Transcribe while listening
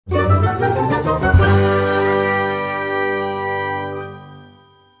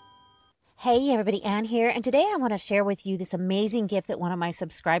Hey everybody, Ann here, and today I want to share with you this amazing gift that one of my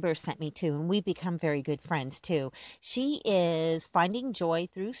subscribers sent me too, and we've become very good friends too. She is finding joy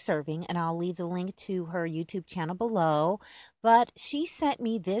through serving, and I'll leave the link to her YouTube channel below. But she sent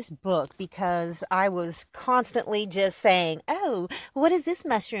me this book because I was constantly just saying, oh, what is this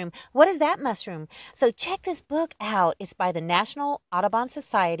mushroom? What is that mushroom? So check this book out. It's by the National Audubon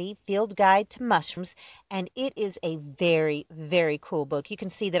Society Field Guide to Mushrooms, and it is a very, very cool book. You can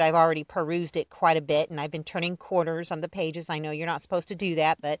see that I've already perused it quite a bit, and I've been turning corners on the pages. I know you're not supposed to do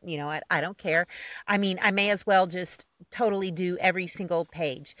that, but you know what? I don't care. I mean, I may as well just totally do every single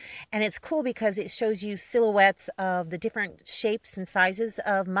page. And it's cool because it shows you silhouettes of the different shapes and sizes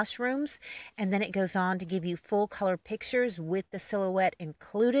of mushrooms, and then it goes on to give you full color pictures with the silhouette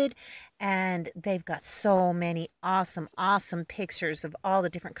included. And they've got so many awesome pictures of all the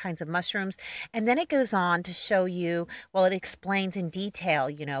different kinds of mushrooms. And then it goes on to show you, well, it explains in detail,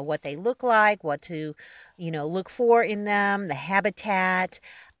 you know, what they look like, what to, you know, look for in them, the habitat,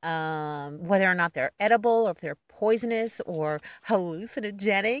 whether or not they're edible or if they're poisonous or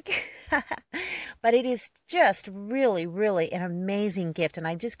hallucinogenic. But it is just really, really an amazing gift, and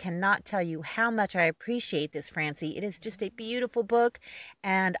I just cannot tell you how much I appreciate this, Francie. It is just a beautiful book,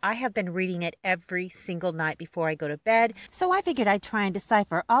 and I have been reading it every single night before I go to bed. So I figured I'd try and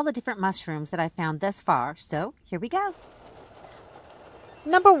decipher all the different mushrooms that I found thus far. So here we go.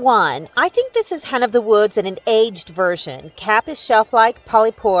 Number 1, I think this is hen of the woods in an aged version. Cap is shelf-like,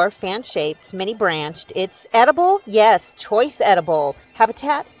 polypore, fan-shaped, many-branched. It's edible? Yes, choice edible.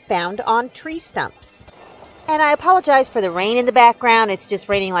 Habitat found on tree stumps. And I apologize for the rain in the background. It's just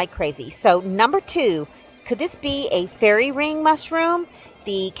raining like crazy. So number 2, could this be a fairy ring mushroom?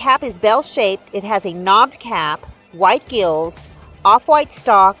 The cap is bell-shaped. It has a knobbed cap, white gills, off-white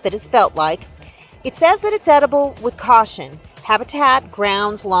stalk that is felt-like. It says that it's edible with caution. Habitat,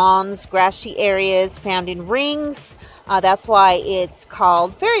 grounds, lawns, grassy areas found in rings. That's why it's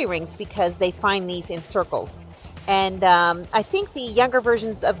called fairy rings, because they find these in circles. And I think the younger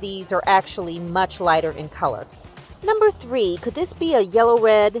versions of these are actually much lighter in color. Number 3, could this be a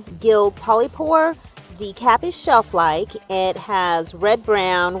yellow-red gill polypore? The cap is shelf-like. It has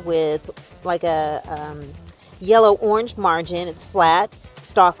red-brown with like a yellow-orange margin. It's flat,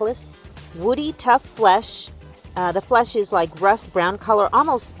 stalkless, woody, tough flesh. The flesh is like rust brown color,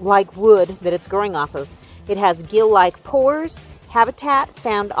 almost like wood that it's growing off of. It has gill-like pores. Habitat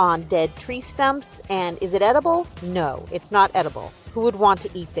found on dead tree stumps. And is it edible? No, it's not edible. Who would want to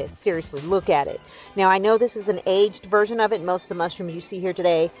eat this? Seriously, look at it. Now, I know this is an aged version of it. Most of the mushrooms you see here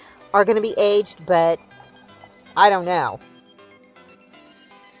today are going to be aged, but I don't know.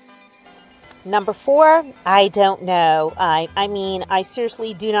 Number 4, I don't know. I mean, I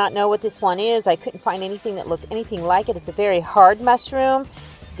seriously do not know what this one is. I couldn't find anything that looked anything like it. It's a very hard mushroom.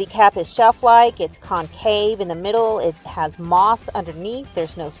 The cap is shelf-like. It's concave in the middle. It has moss underneath.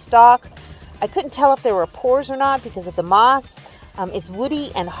 There's no stalk. I couldn't tell if there were pores or not because of the moss. It's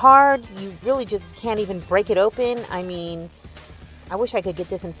woody and hard. You really just can't even break it open. I mean, I wish I could get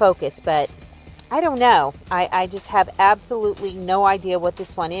this in focus, but I don't know. I just have absolutely no idea what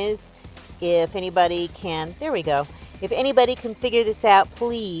this one is. If anybody can, there we go. If anybody can figure this out,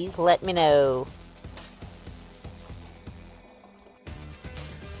 please let me know.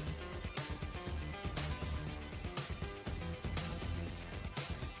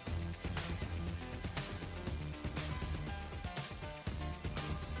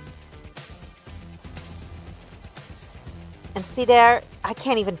 And see there, I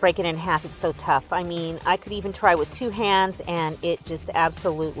can't even break it in half. It's so tough. I mean, I could even try with 2 hands and it just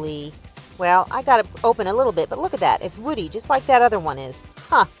absolutely... Well, I got it open a little bit, but look at that. It's woody, just like that other one is.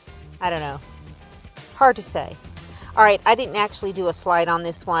 Huh. I don't know. Hard to say. All right, I didn't actually do a slide on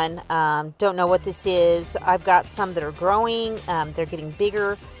this one. Don't know what this is. I've got some that are growing. They're getting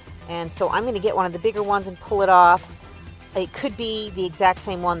bigger. And so I'm going to get one of the bigger ones and pull it off. It could be the exact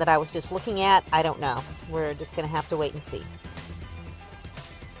same one that I was just looking at. I don't know. We're just going to have to wait and see.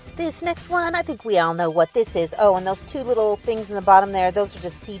 This next one, I think we all know what this is. Oh, and those 2 little things in the bottom there, those are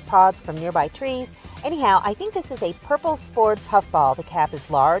just seed pods from nearby trees. Anyhow, I think this is a purple spored puffball. The cap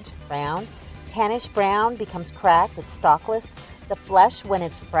is large, round, tannish brown, becomes cracked, it's stalkless. The flesh, when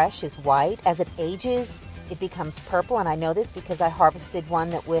it's fresh, is white. As it ages, it becomes purple, and I know this because I harvested one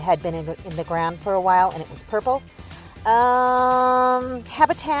that had been in the ground for a while, and it was purple.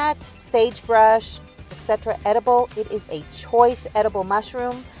 Habitat, sagebrush, etc. Edible. It is a choice edible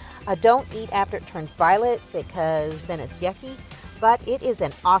mushroom. Don't eat after it turns violet because then it's yucky, but it is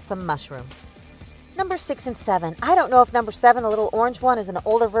an awesome mushroom. Number 6 and 7. I don't know if number 7, the little orange one, is an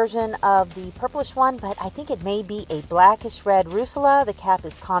older version of the purplish one, but I think it may be a blackish red rusula. The cap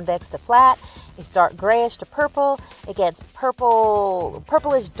is convex to flat. It's dark grayish to purple. It gets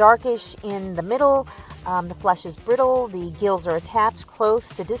purplish darkish in the middle. The flesh is brittle. The gills are attached close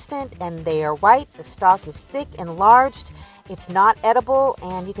to distant, and they are white. The stalk is thick, enlarged. It's not edible,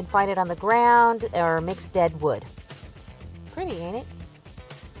 and you can find it on the ground or mixed dead wood. Pretty, ain't it?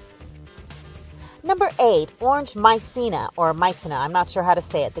 Number 8, orange mycena, or mycena, I'm not sure how to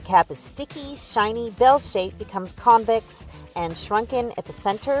say it. The cap is sticky, shiny, bell-shaped, becomes convex and shrunken at the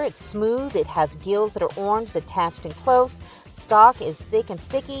center. It's smooth. It has gills that are orange, attached and close. Stalk is thick and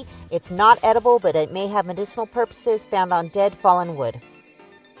sticky. It's not edible, but it may have medicinal purposes, found on dead, fallen wood.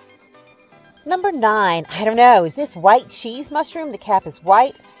 Number 9, I don't know, is this white cheese mushroom? The cap is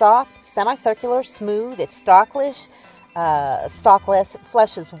white, soft, semicircular, smooth. It's stalkless.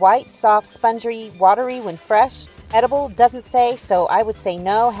 Flesh is white, soft, spongy, watery when fresh. Edible, doesn't say, so I would say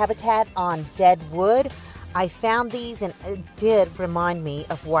no. Habitat on dead wood. I found these and it did remind me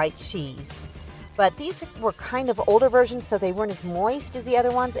of white cheese. But these were kind of older versions, so they weren't as moist as the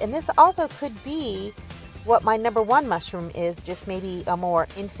other ones. And this also could be what my number 1 mushroom is, just maybe a more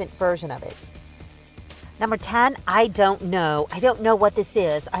infant version of it. Number 10, I don't know. I don't know what this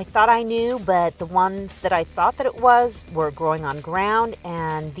is. I thought I knew, but the ones that I thought that it was were growing on ground,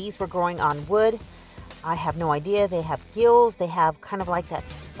 and these were growing on wood. I have no idea. They have gills. They have kind of like that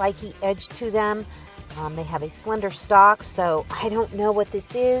spiky edge to them. They have a slender stalk, so I don't know what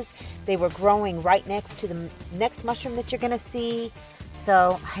this is. They were growing right next to the next mushroom that you're going to see.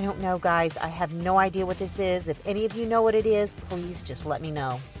 So I don't know, guys. I have no idea what this is. If any of you know what it is, please just let me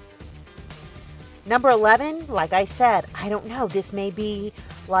know. Number 11, like I said, I don't know. This may be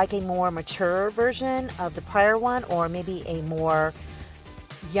like a more mature version of the prior one, or maybe a more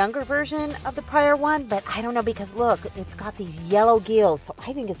younger version of the prior one, but I don't know, because look, it's got these yellow gills, so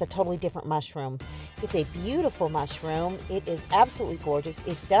I think it's a totally different mushroom. It's a beautiful mushroom. It is absolutely gorgeous.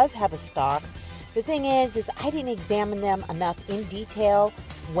 It does have a stalk. The thing is I didn't examine them enough in detail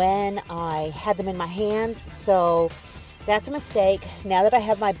when I had them in my hands, so that's a mistake. Now that I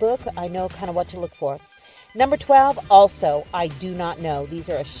have my book, I know kind of what to look for. Number 12, also, I do not know. These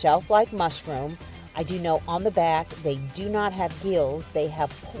are a shelf-like mushroom. I do know on the back they do not have gills. They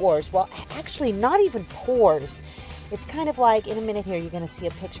have pores. Well, actually, not even pores. It's kind of like, in a minute here, you're going to see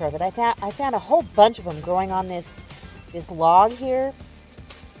a picture of it. I found a whole bunch of them growing on this log here.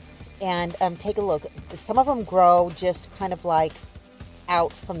 And take a look. Some of them grow just kind of like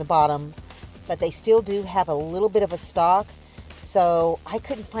out from the bottom, but they still do have a little bit of a stalk. So I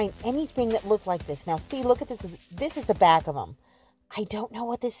couldn't find anything that looked like this. Now see, look at this. This is the back of them. I don't know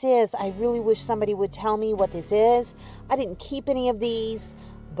what this is. I really wish somebody would tell me what this is. I didn't keep any of these,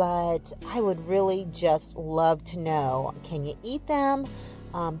 but I would really just love to know. Can you eat them?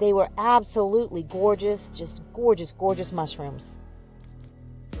 They were absolutely gorgeous, just gorgeous, gorgeous mushrooms.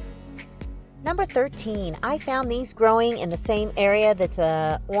 Number 13, I found these growing in the same area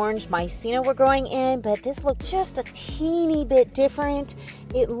that orange mycena were growing in, but this looked just a teeny bit different.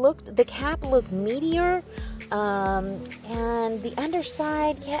 The cap looked meatier, and the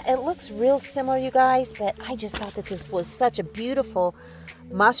underside, yeah, it looks real similar, you guys, but I just thought that this was such a beautiful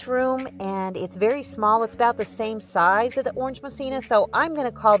mushroom, and it's very small. It's about the same size as the orange mycena, so I'm going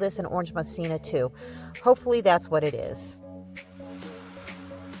to call this an orange mycena too. Hopefully that's what it is.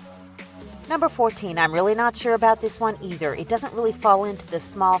 Number 14, I'm really not sure about this one either. It doesn't really fall into the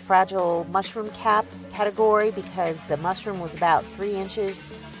small fragile mushroom cap category because the mushroom was about 3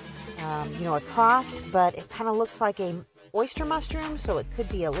 inches across, but it kind of looks like a oyster mushroom, so it could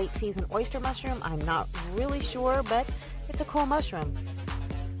be a late season oyster mushroom. I'm not really sure, but it's a cool mushroom.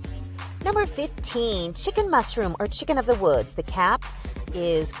 Number 15, chicken mushroom or chicken of the woods. The cap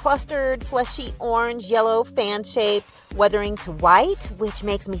is clustered, fleshy, orange, yellow, fan-shaped, weathering to white, which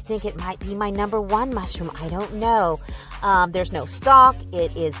makes me think it might be my number 1 mushroom. I don't know. There's no stalk.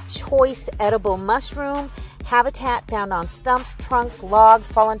 It is choice edible mushroom. Habitat found on stumps, trunks,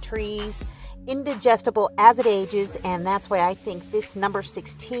 logs, fallen trees. Indigestible as it ages, and that's why I think this number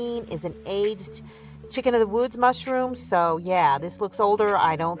 16 is an aged chicken of the woods mushroom. So yeah, this looks older.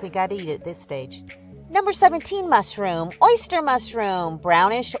 I don't think I'd eat it at this stage. Number 17 mushroom, oyster mushroom,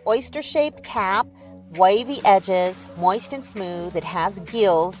 brownish oyster-shaped cap, wavy edges, moist and smooth. It has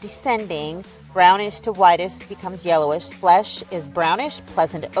gills descending, brownish to whitish, becomes yellowish. Flesh is brownish,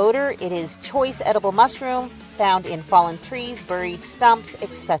 pleasant odor. It is choice edible mushroom, found in fallen trees, buried stumps,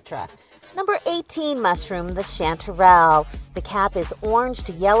 etc. Number 18 mushroom, the chanterelle. The cap is orange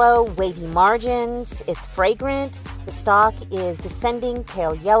to yellow, wavy margins. It's fragrant. The stalk is descending,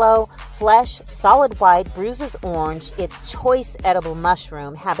 pale yellow. Flesh, solid white, bruises orange. It's choice edible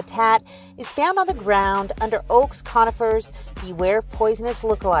mushroom. Habitat is found on the ground, under oaks, conifers. Beware of poisonous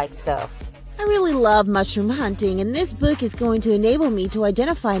lookalikes, though. I really love mushroom hunting, and this book is going to enable me to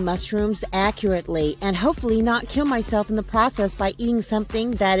identify mushrooms accurately and hopefully not kill myself in the process by eating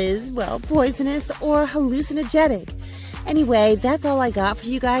something that is, well, poisonous or hallucinogenic. Anyway, that's all I got for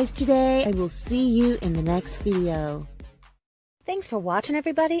you guys today. I will see you in the next video. Thanks for watching,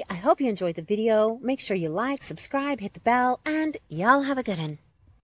 everybody. I hope you enjoyed the video. Make sure you like, subscribe, hit the bell, and y'all have a good one.